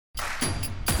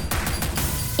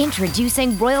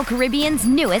Introducing Royal Caribbean's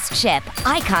newest ship,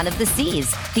 Icon of the Seas,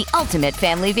 the ultimate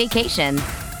family vacation.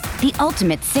 The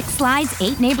ultimate 6 slides,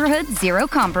 8 neighborhoods, 0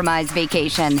 compromise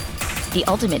vacation. The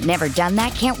ultimate never done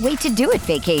that, can't wait to do it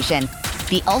vacation.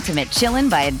 The ultimate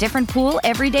chillin' by a different pool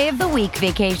every day of the week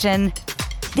vacation.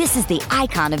 This is the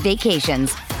Icon of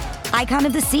Vacations. Icon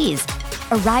of the Seas,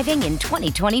 arriving in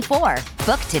 2024.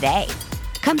 Book today.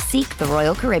 Come seek the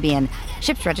Royal Caribbean.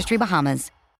 Ships Registry, Bahamas.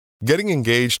 Getting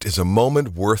engaged is a moment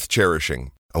worth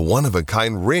cherishing. A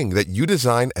one-of-a-kind ring that you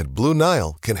design at Blue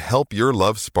Nile can help your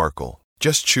love sparkle.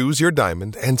 Just choose your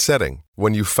diamond and setting.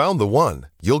 When you've found the one,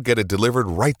 you'll get it delivered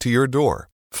right to your door.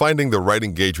 Finding the right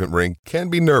engagement ring can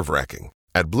be nerve-wracking.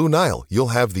 At Blue Nile, you'll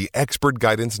have the expert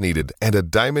guidance needed and a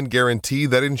diamond guarantee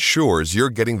that ensures you're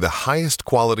getting the highest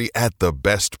quality at the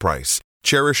best price.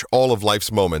 Cherish all of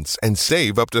life's moments and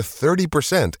save up to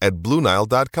 30% at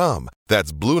BlueNile.com.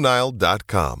 That's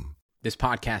BlueNile.com. This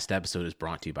podcast episode is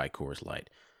brought to you by Coors Light.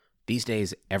 These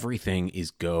days, everything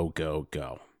is go, go,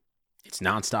 go. It's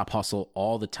nonstop hustle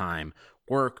all the time.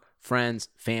 Work, friends,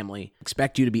 family,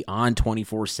 expect you to be on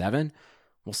 24/7.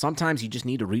 Well, sometimes you just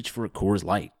need to reach for a Coors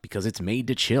Light because it's made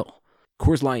to chill.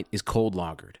 Coors Light is cold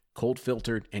lagered, cold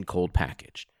filtered, and cold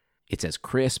packaged. It's as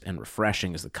crisp and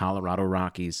refreshing as the Colorado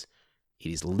Rockies. It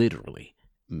is literally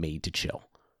made to chill.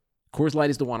 Coors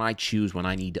Light is the one I choose when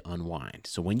I need to unwind.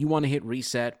 So when you want to hit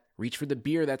reset, reach for the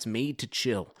beer that's made to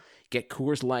chill. Get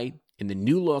Coors Light in the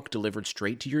new look delivered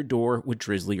straight to your door with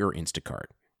Drizzly or Instacart.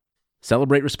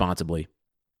 Celebrate responsibly.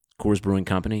 Coors Brewing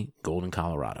Company, Golden,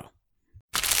 Colorado.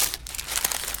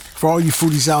 For all you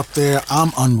foodies out there,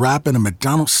 I'm unwrapping a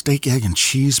McDonald's steak, egg, and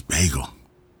cheese bagel.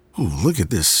 Ooh, look at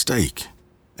this steak.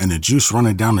 And the juice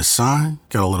running down the side.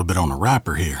 Got a little bit on the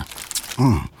wrapper here.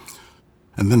 And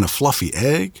then the fluffy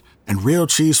egg and real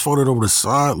cheese folded over the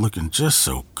side looking just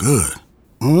so good.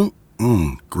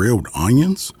 Grilled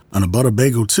onions and a butter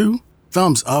bagel too.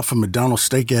 Thumbs up for McDonald's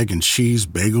steak, egg, and cheese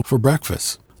bagel for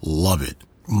breakfast. Love it.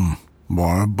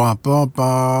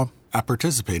 Ba-ba-ba-ba. I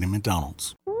participate in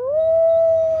McDonald's.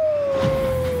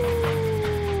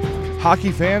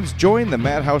 Hockey fans, join the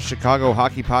Madhouse Chicago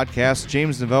Hockey Podcast,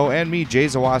 James Neveau and me, Jay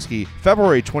Zawaski,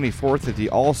 February 24th at the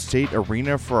All-State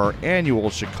Arena for our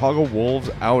annual Chicago Wolves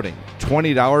outing.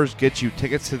 $20 gets you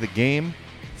tickets to the game,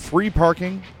 free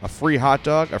parking, a free hot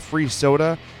dog, a free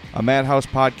soda, a Madhouse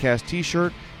Podcast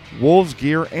t-shirt, Wolves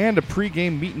gear, and a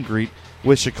pregame meet and greet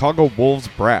with Chicago Wolves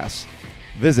brass.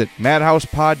 Visit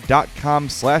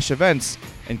madhousepod.com/events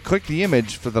and click the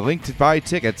image for the link to buy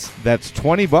tickets. That's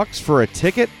 $20 for a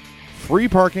ticket, free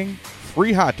parking,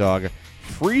 free hot dog,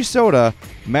 free soda,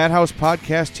 Madhouse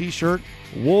Podcast t-shirt,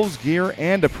 Wolves gear,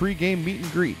 and a pregame meet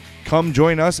and greet. Come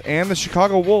join us and the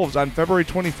Chicago Wolves on February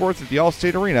 24th at the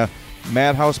All-State Arena,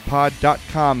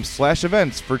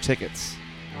 madhousepod.com/events for tickets.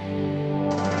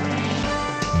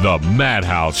 The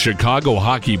Madhouse Chicago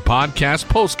Hockey Podcast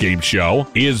postgame show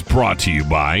is brought to you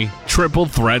by Triple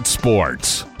Threat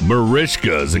Sports,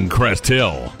 Marishka's in Crest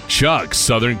Hill, Chuck's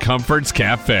Southern Comforts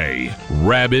Cafe,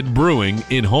 Rabid Brewing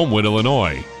in Homewood,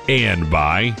 Illinois, and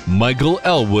by Michael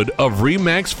Elwood of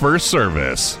Remax First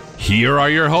Service. Here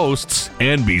are your hosts,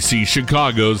 NBC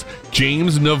Chicago's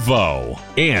James Neveau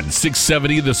and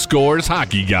 670 The Score's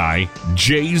hockey guy,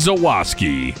 Jay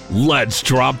Zawaski. Let's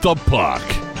drop the puck.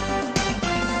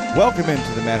 Welcome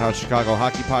into the Madhouse Chicago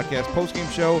Hockey Podcast postgame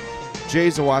show. Jay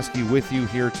Zawaski with you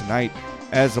here tonight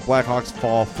as the Blackhawks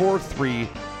fall 4-3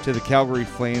 to the Calgary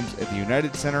Flames at the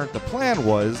United Center. The plan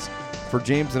was for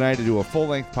James and I to do a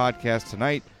full-length podcast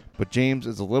tonight, but James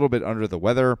is a little bit under the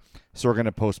weather, so we're going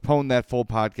to postpone that full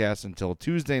podcast until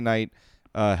Tuesday night,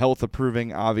 health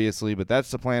approving, obviously, but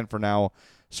that's the plan for now.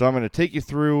 So I'm going to take you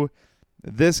through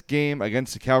this game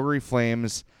against the Calgary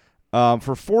Flames.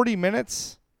 For 40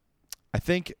 minutes, I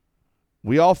think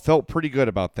we all felt pretty good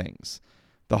about things.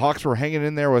 The Hawks were hanging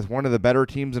in there with one of the better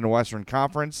teams in the Western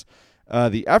Conference.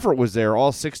 The effort was there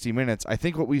all 60 minutes. I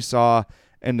think what we saw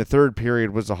in the third period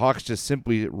was the Hawks just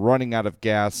simply running out of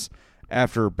gas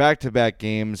after back-to-back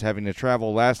games, having to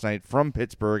travel last night from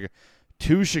Pittsburgh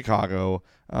to Chicago.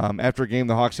 After a game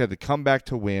the Hawks had to come back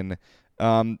to win.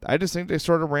 I just think they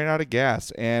sort of ran out of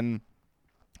gas. And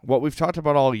what we've talked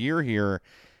about all year here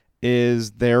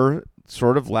is their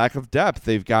sort of lack of depth.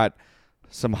 They've got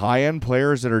some high-end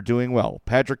players that are doing well.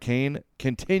 Patrick Kane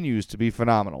continues to be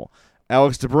phenomenal.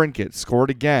 Alex DeBrincat scored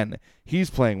again. He's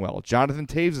playing well. Jonathan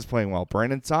Taves is playing well.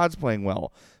 Brandon Saad's playing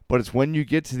well. But it's when you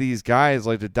get to these guys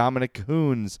like the Dominic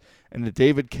Cahoons and the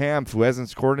David Kampf, who hasn't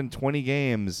scored in 20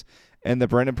 games, and the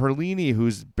Brendan Perlini,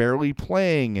 who's barely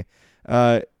playing.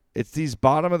 It's these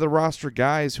bottom-of-the-roster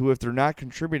guys who, if they're not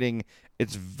contributing,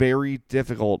 it's very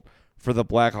difficult for the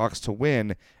Blackhawks to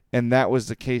win. and that was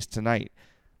the case tonight.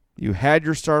 You had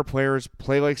your star players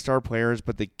play like star players,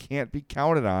 but they can't be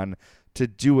counted on to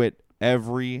do it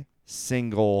every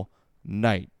single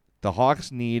night. The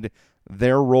Hawks need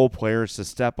their role players to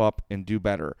step up and do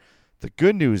better. The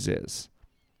good news is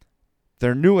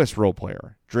their newest role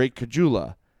player, Drake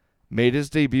Caggiula, made his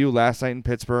debut last night in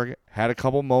Pittsburgh, had a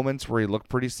couple moments where he looked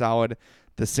pretty solid.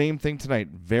 The same thing tonight,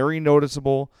 very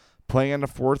noticeable, playing on the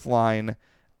fourth line,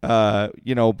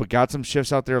 but got some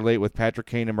shifts out there late with Patrick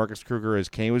Kane and Marcus Kruger as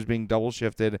Kane was being double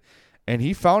shifted. And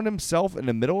he found himself in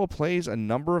the middle of plays a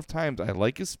number of times. I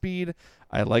like his speed.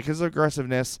 I like his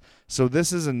aggressiveness. So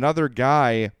this is another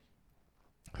guy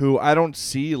who I don't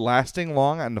see lasting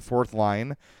long on the fourth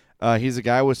line. He's a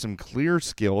guy with some clear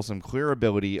skill, some clear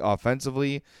ability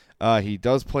offensively. He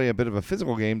does play a bit of a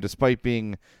physical game despite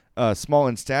being small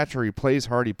in stature. He plays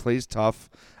hard. He plays tough.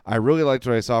 I really liked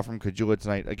what I saw from Caggiula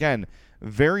tonight. Again,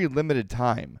 very limited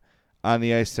time on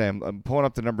the ice. I'm pulling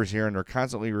up the numbers here, and they're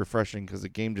constantly refreshing because the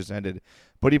game just ended.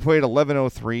 But he played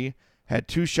 11:03, had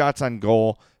 2 shots on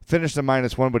goal, finished a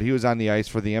 -1, but he was on the ice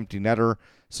for the empty netter,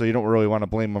 so you don't really want to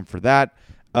blame him for that.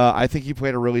 I think he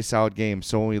played a really solid game.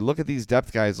 So when we look at these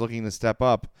depth guys looking to step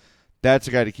up, that's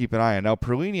a guy to keep an eye on. Now,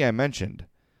 Perlini, I mentioned,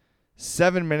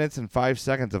 7 minutes and 5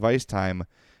 seconds of ice time,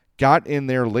 got in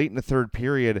there late in the third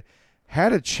period,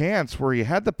 had a chance where he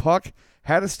had the puck,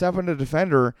 had a step on the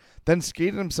defender, then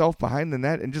skated himself behind the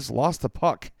net and just lost the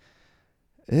puck.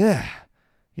 Yeah.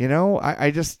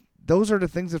 I just, those are the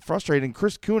things that frustrate. And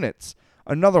Chris Kunitz,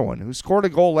 another one who scored a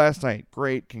goal last night.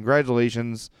 Great.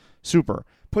 Congratulations. Super.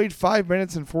 Played 5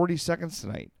 minutes and 40 seconds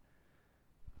tonight.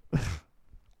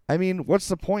 I mean, what's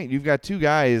the point? You've got 2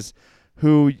 guys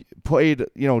who played,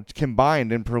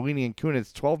 combined in Perlini and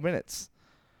Kunitz 12 minutes.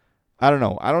 I don't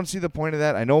know. I don't see the point of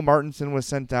that. I know Martinson was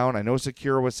sent down. I know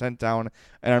Sekera was sent down.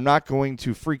 And I'm not going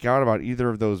to freak out about either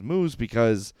of those moves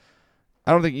because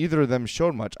I don't think either of them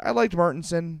showed much. I liked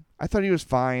Martinson. I thought he was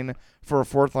fine for a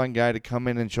fourth-line guy to come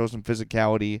in and show some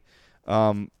physicality.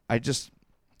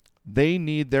 They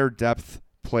need their depth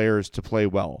players to play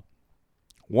well.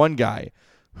 One guy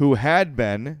who had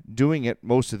been doing it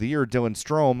most of the year, Dylan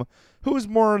Strome, who is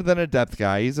more than a depth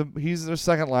guy. He's a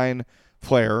second-line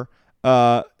player.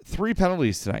 3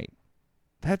 penalties tonight.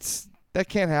 That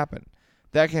can't happen.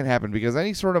 That can't happen because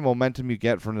any sort of momentum you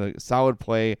get from the solid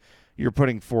play you're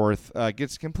putting forth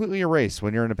gets completely erased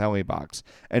when you're in a penalty box.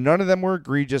 And none of them were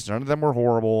egregious. None of them were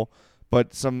horrible.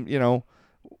 But some,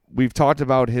 we've talked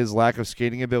about his lack of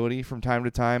skating ability from time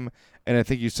to time, and I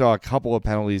think you saw a couple of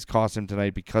penalties cost him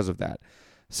tonight because of that.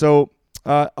 So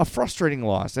a frustrating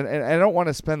loss. And I don't want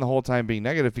to spend the whole time being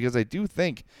negative because I do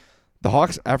think the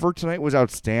Hawks' effort tonight was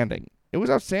outstanding. It was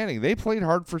outstanding. They played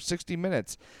hard for 60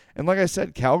 minutes. And like I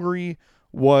said, Calgary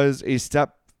was a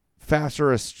step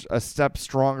faster, a step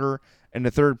stronger in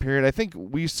the third period. I think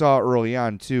we saw early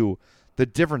on, too, the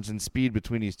difference in speed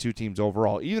between these two teams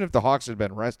overall. Even if the Hawks had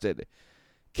been rested,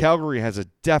 Calgary has a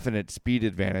definite speed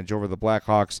advantage over the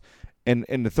Blackhawks. And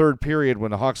in the third period,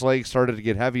 when the Hawks' legs started to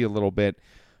get heavy a little bit,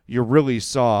 you really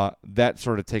saw that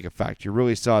sort of take effect. You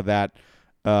really saw that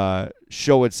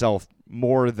show itself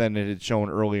more than it had shown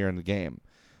earlier in the game.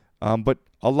 But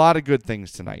a lot of good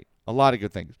things tonight. A lot of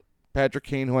good things. Patrick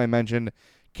Kane, who I mentioned,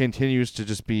 continues to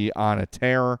just be on a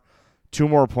tear. 2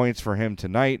 more points for him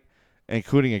tonight,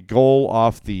 including a goal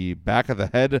off the back of the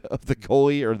head of the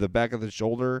goalie or the back of the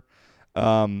shoulder.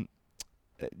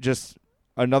 Just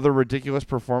another ridiculous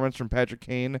performance from Patrick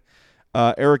Kane.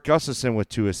 Eric Gustafsson with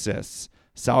 2 assists.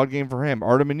 Solid game for him.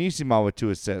 Artem Anisimov with 2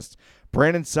 assists.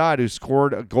 Brandon Saad, who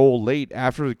scored a goal late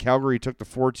after the Calgary took the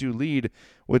 4-2 lead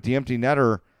with the empty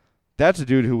netter. That's a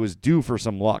dude who was due for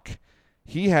some luck.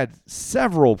 He had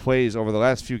several plays over the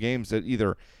last few games that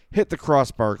either hit the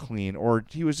crossbar clean or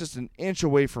he was just an inch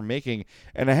away from making.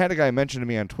 And I had a guy mention to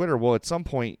me on Twitter, well, at some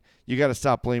point you got to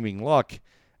stop blaming luck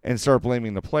and start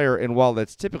blaming the player. And while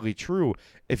that's typically true,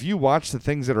 if you watch the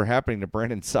things that are happening to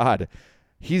Brandon Saad,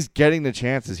 he's getting the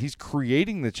chances. He's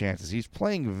creating the chances. He's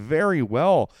playing very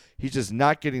well. He's just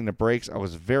not getting the breaks. I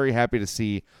was very happy to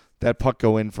see that puck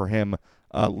go in for him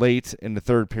late in the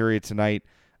third period tonight.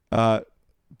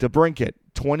 DeBrincat,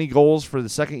 20 goals for the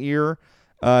second year,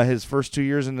 his first 2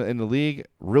 years in the league.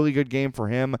 Really good game for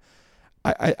him.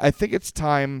 I think it's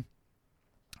time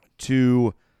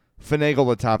to finagle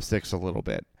the top 6 a little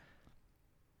bit.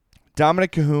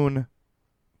 Dominic Cahoon,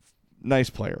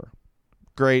 nice player.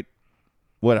 Great.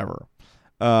 Whatever.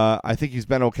 I think he's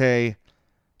been okay.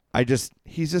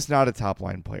 He's just not a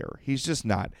top-line player. He's just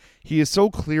not. He is so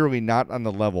clearly not on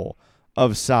the level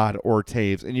of Saad or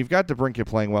Taves. And you've got DeBrincat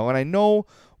playing well. And I know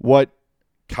what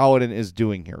Kaladin is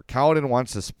doing here. Kaladin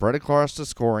wants to spread across the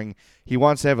scoring. He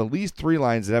wants to have at least 3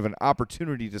 lines that have an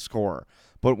opportunity to score.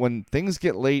 But when things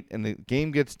get late and the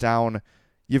game gets down,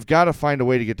 you've got to find a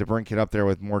way to get DeBrincat up there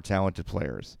with more talented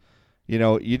players.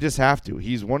 You just have to.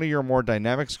 He's one of your more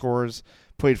dynamic scorers,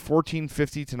 played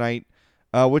 1450 tonight,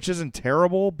 which isn't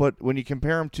terrible, but when you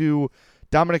compare him to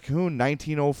Dominic Kahun,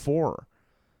 1904,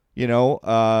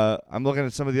 I'm looking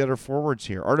at some of the other forwards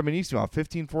here. Artem Anisimov,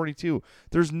 1542.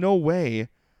 There's no way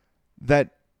that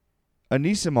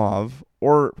Anisimov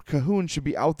or Kahun should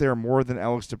be out there more than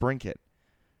Alex DeBrincat.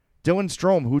 Dylan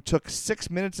Strome, who took 6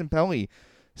 minutes in penalty,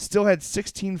 still had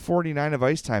 16:49 of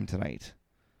ice time tonight.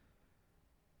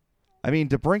 I mean,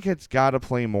 DeBrincat's got to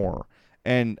play more.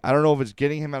 And I don't know if it's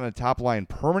getting him on the top line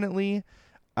permanently.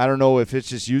 I don't know if it's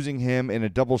just using him in a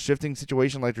double shifting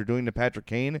situation like they're doing to Patrick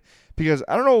Kane. Because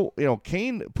I don't know,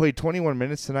 Kane played 21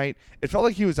 minutes tonight. It felt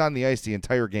like he was on the ice the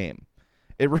entire game.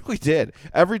 It really did.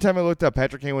 Every time I looked up,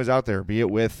 Patrick Kane was out there, be it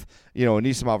with,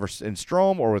 Anisimov and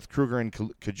Strome or with Kruger and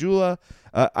Kajula.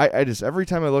 Every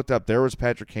time I looked up, there was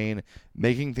Patrick Kane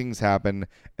making things happen.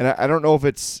 And I don't know if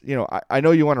it's, I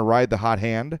know you want to ride the hot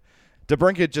hand.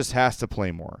 DeBrincat just has to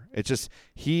play more. It's just,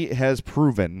 he has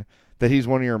proven that he's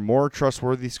one of your more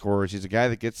trustworthy scorers. He's a guy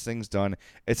that gets things done.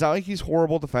 It's not like he's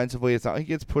horrible defensively. It's not like he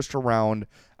gets pushed around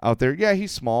out there. Yeah,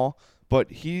 he's small, but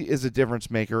he is a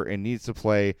difference maker and needs to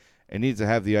play and needs to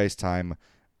have the ice time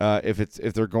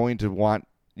if they're going to want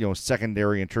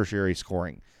secondary and tertiary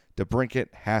scoring.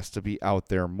 DeBrincat has to be out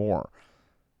there more.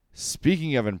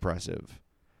 Speaking of impressive,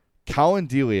 Colin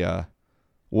Delia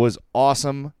was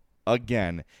awesome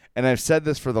again. And I've said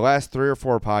this for the last 3 or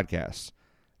 4 podcasts.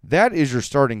 That is your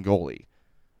starting goalie.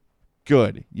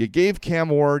 Good. You gave Cam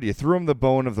Ward, you threw him the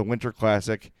bone of the Winter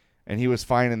Classic, and he was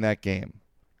fine in that game.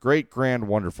 Great, grand,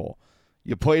 wonderful.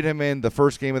 You played him in the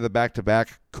first game of the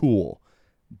back-to-back. Cool.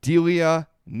 Delia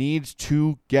needs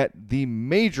to get the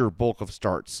major bulk of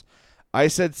starts. I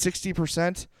said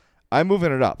 60%. I'm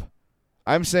moving it up.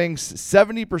 I'm saying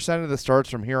 70% of the starts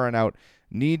from here on out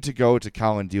need to go to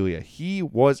Colin Delia. He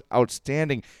was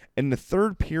outstanding. In the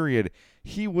third period,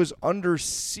 he was under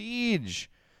siege.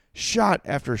 Shot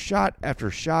after shot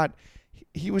after shot.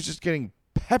 He was just getting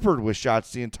peppered with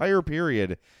shots the entire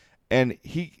period, and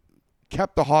he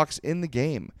kept the Hawks in the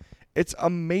game. It's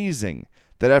amazing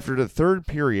that after the third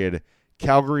period,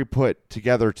 Calgary put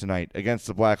together tonight against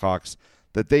the Blackhawks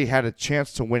that they had a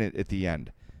chance to win it at the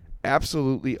end.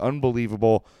 Absolutely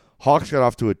unbelievable. Hawks got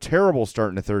off to a terrible start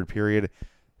in the third period.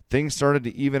 Things started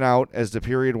to even out as the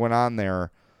period went on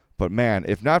there. But, man,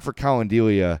 if not for Colin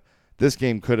Delia, this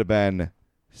game could have been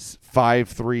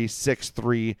 5-3,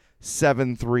 6-3,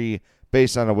 7-3,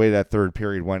 based on the way that third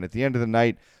period went. At the end of the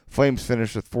night, Flames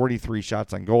finished with 43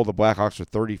 shots on goal. The Blackhawks with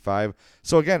 35.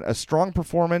 So, again, a strong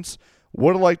performance.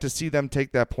 Would have liked to see them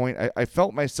take that point. I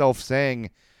felt myself saying,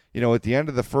 at the end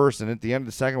of the first and at the end of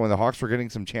the second, when the Hawks were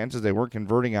getting some chances they weren't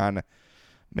converting on,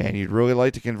 man, you'd really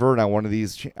like to convert on one of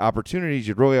these opportunities.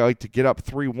 You'd really like to get up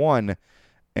 3-1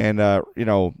 and,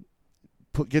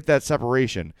 get that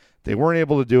separation. They weren't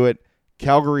able to do it.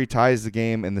 Calgary ties the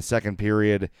game in the second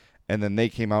period, and then they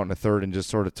came out in the third and just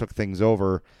sort of took things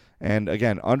over. And,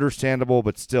 again, understandable,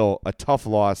 but still a tough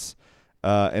loss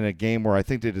in a game where I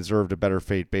think they deserved a better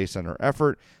fate based on their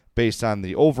effort, based on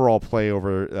the overall play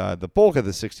over the bulk of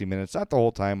the 60 minutes. Not the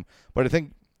whole time, but I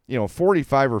think,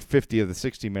 45 or 50 of the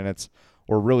 60 minutes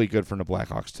were really good from the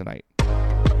Blackhawks tonight.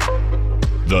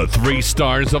 The 3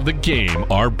 stars of the game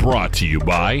are brought to you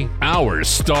by our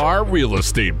star real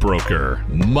estate broker,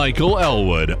 Michael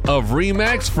Elwood of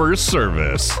RE/MAX First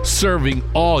Service, serving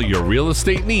all your real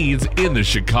estate needs in the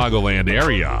Chicagoland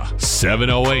area.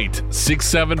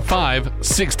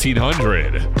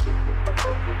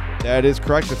 708-675-1600. That is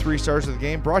correct. The 3 stars of the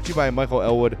game brought to you by Michael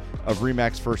Elwood of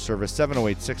RE/MAX First Service,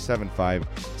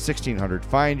 708-675-1600.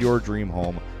 Find your dream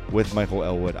home with Michael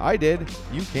Elwood. I did.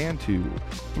 You can too.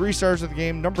 3 stars of the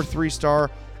game. Number 3 star,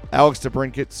 Alex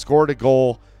DeBrincat, scored a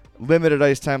goal. Limited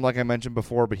ice time, like I mentioned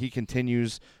before, but he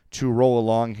continues to roll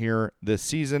along here this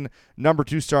season. Number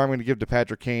 2 star, I'm going to give to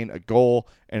Patrick Kane, a goal,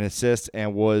 an assist,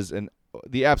 and was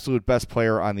the absolute best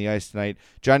player on the ice tonight.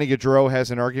 Johnny Gaudreau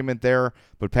has an argument there,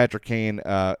 but Patrick Kane,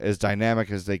 as dynamic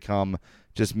as they come,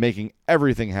 just making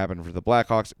everything happen for the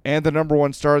Blackhawks. And the number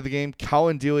 1 star of the game,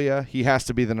 Colin Delia. He has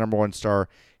to be the number 1 star.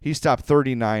 He stopped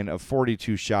 39 of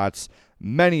 42 shots,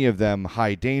 many of them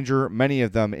high danger, many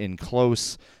of them in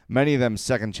close, many of them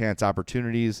second chance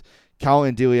opportunities.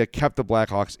 Colin Delia kept the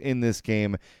Blackhawks in this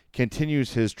game,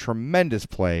 continues his tremendous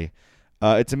play.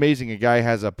 It's amazing a guy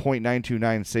has a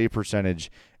 .929 save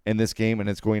percentage in this game, and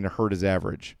it's going to hurt his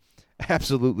average.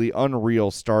 Absolutely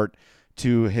unreal start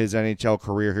to his NHL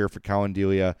career here for Colin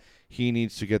Delia. He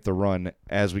needs to get the run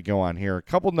as we go on here. A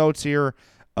couple notes here.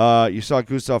 You saw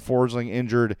Gustav Forsling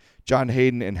injured, John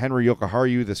Hayden and Henri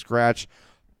Jokiharju the scratch.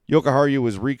 Jokiharju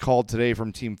was recalled today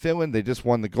from Team Finland. They just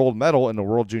won the gold medal in the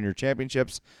World Junior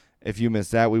Championships. If you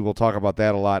missed that, we will talk about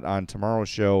that a lot on tomorrow's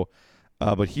show.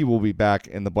 But he will be back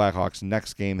in the Blackhawks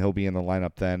next game. He'll be in the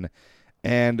lineup then.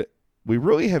 And we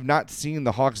really have not seen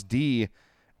the Hawks D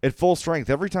at full strength.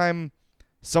 Every time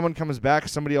someone comes back,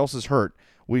 somebody else is hurt.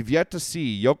 We've yet to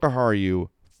see Jokiharju,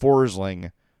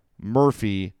 Forsling,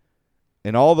 Murphy,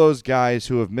 and all those guys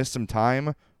who have missed some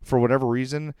time for whatever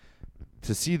reason,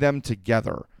 to see them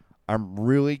together. I'm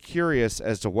really curious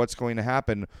as to what's going to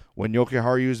happen when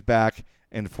Jokiharju is back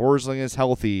and Forsling is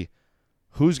healthy.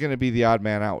 Who's going to be the odd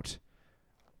man out?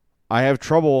 I have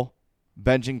trouble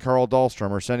benching Carl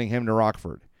Dahlstrom or sending him to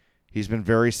Rockford. He's been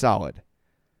very solid.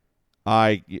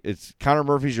 It's Connor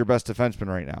Murphy's your best defenseman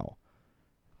right now.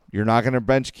 You're not going to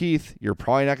bench Keith. You're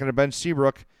probably not going to bench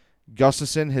Seabrook.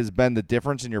 Gustafsson has been the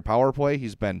difference in your power play.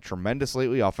 He's been tremendous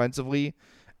lately offensively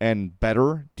and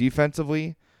better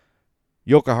defensively.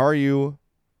 Jokiharju,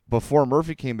 before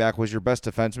Murphy came back, was your best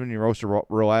defenseman, your most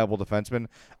reliable defenseman.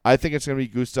 I think it's going to be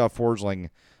Gustav Forsling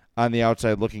on the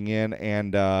outside looking in,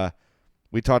 and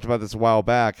we talked about this a while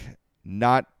back.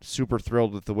 Not super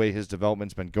thrilled with the way his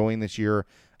development's been going this year.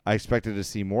 I expected to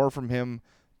see more from him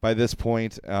by this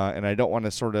point, and I don't want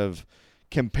to sort of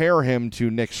compare him to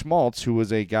Nick Schmaltz, who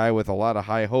was a guy with a lot of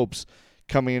high hopes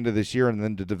coming into this year, and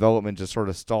then the development just sort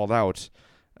of stalled out.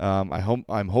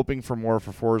 I'm hoping for more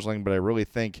for Forsling, but I really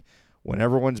think when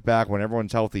everyone's back, when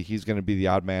everyone's healthy, he's going to be the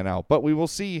odd man out. But we will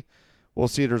see. We'll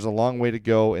see. There's a long way to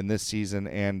go in this season,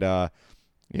 and I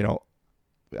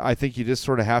think you just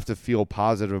sort of have to feel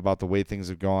positive about the way things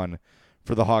have gone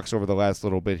for the Hawks over the last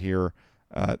little bit here.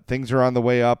 Things are on the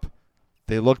way up.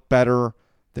 They look better.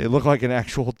 They look like an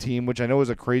actual team, which I know is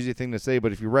a crazy thing to say,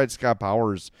 but if you read Scott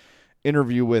Powers'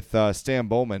 interview with Stan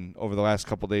Bowman over the last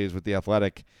couple days with The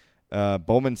Athletic,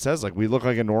 Bowman says, we look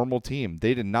like a normal team.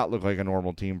 They did not look like a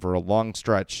normal team for a long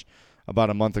stretch about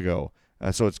a month ago.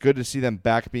 So it's good to see them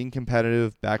back being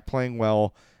competitive, back playing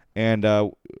well. And,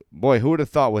 boy, who would have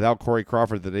thought without Corey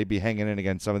Crawford that they'd be hanging in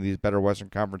against some of these better Western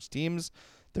Conference teams?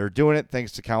 They're doing it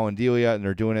thanks to Colin Delia, and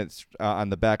they're doing it on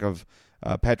the back of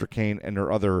Patrick Kane and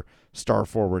their other star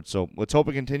forwards. So let's hope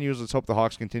it continues. Let's hope the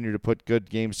Hawks continue to put good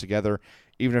games together,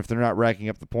 even if they're not racking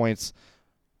up the points.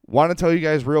 Want to tell you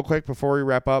guys real quick before we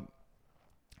wrap up,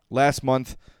 last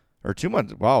month, or 2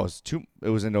 months, it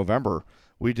was in November,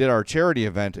 we did our charity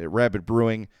event at Rabid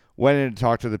Brewing. Went in to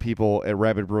talk to the people at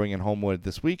Rabid Brewing in Homewood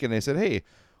this week, and they said, hey,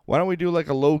 why don't we do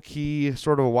a low-key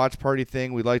sort of a watch party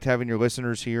thing? We liked having your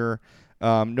listeners here.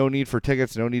 No need for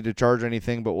tickets, no need to charge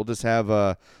anything, but we'll just have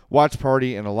a watch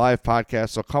party and a live podcast.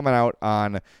 So coming out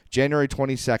on January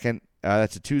 22nd,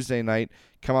 that's a Tuesday night,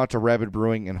 come out to Rabid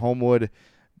Brewing in Homewood.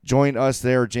 Join us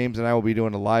there. James and I will be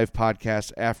doing a live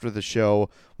podcast after the show.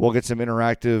 We'll get some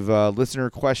interactive listener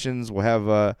questions. We'll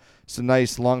have some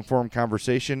nice long-form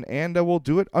conversation, and we'll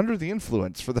do it under the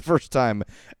influence for the first time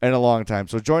in a long time.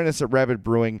 So join us at Rabid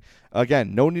Brewing.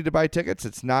 Again, no need to buy tickets.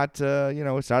 It's not,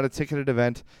 it's not a ticketed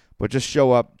event, but just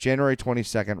show up January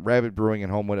 22nd, Rabid Brewing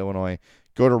in Homewood, Illinois.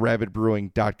 Go to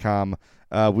rabidbrewing.com.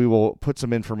 We will put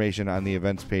some information on the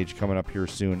events page coming up here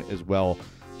soon as well.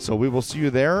 So we will see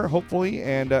you there, hopefully.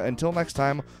 And until next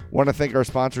time, want to thank our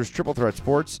sponsors, Triple Threat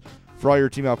Sports. For all your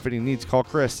team outfitting needs, call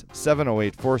Chris,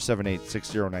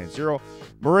 708-478-6090.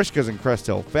 Marishka's in Crest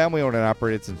Hill, family-owned and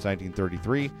operated since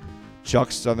 1933.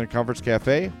 Chuck's Southern Comforts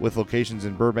Cafe, with locations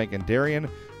in Burbank and Darien.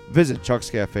 Visit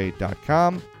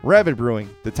chuckscafe.com. Rabid Brewing,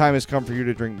 the time has come for you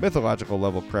to drink mythological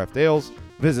level craft ales.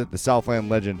 Visit the Southland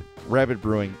legend, Rabid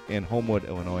Brewing in Homewood,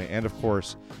 Illinois. And, of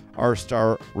course, our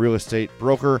star real estate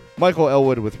broker, Michael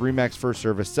Elwood with RE/MAX First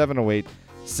Service,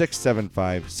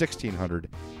 708-675-1600.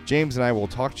 James and I will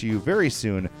talk to you very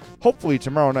soon, hopefully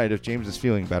tomorrow night if James is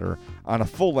feeling better, on a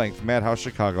full-length Madhouse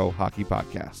Chicago hockey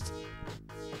podcast.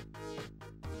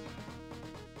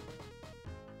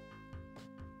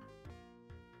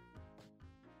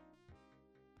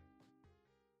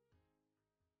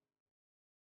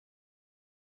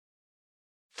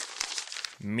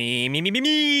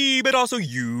 Me, but also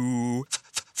you.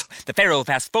 The Pharaoh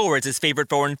fast forwards his favorite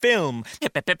foreign film,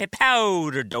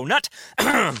 Powder Donut.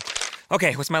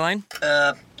 Okay, what's my line?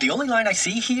 The only line I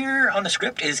see here on the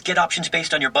script is get options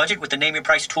based on your budget with the Name Your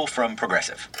Price tool from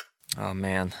Progressive. Oh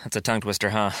man, that's a tongue twister,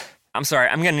 huh? I'm sorry,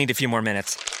 I'm gonna need a few more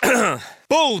minutes.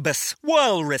 Bulbous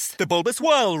Walrus, the Bulbous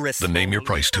Walrus. The Name Your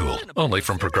Price tool, only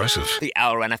from Progressive. The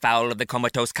owl ran afoul of the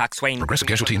comatose coxswain. Progressive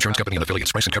Casualty Insurance Company and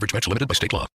affiliates. Price and coverage match limited by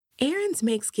state law. Aaron's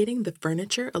makes getting the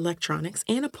furniture, electronics,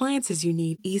 and appliances you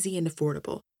need easy and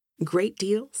affordable. Great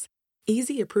deals,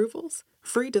 easy approvals,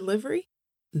 free delivery.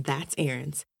 That's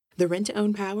Aaron's, the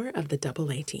rent-to-own power of the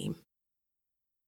AA team.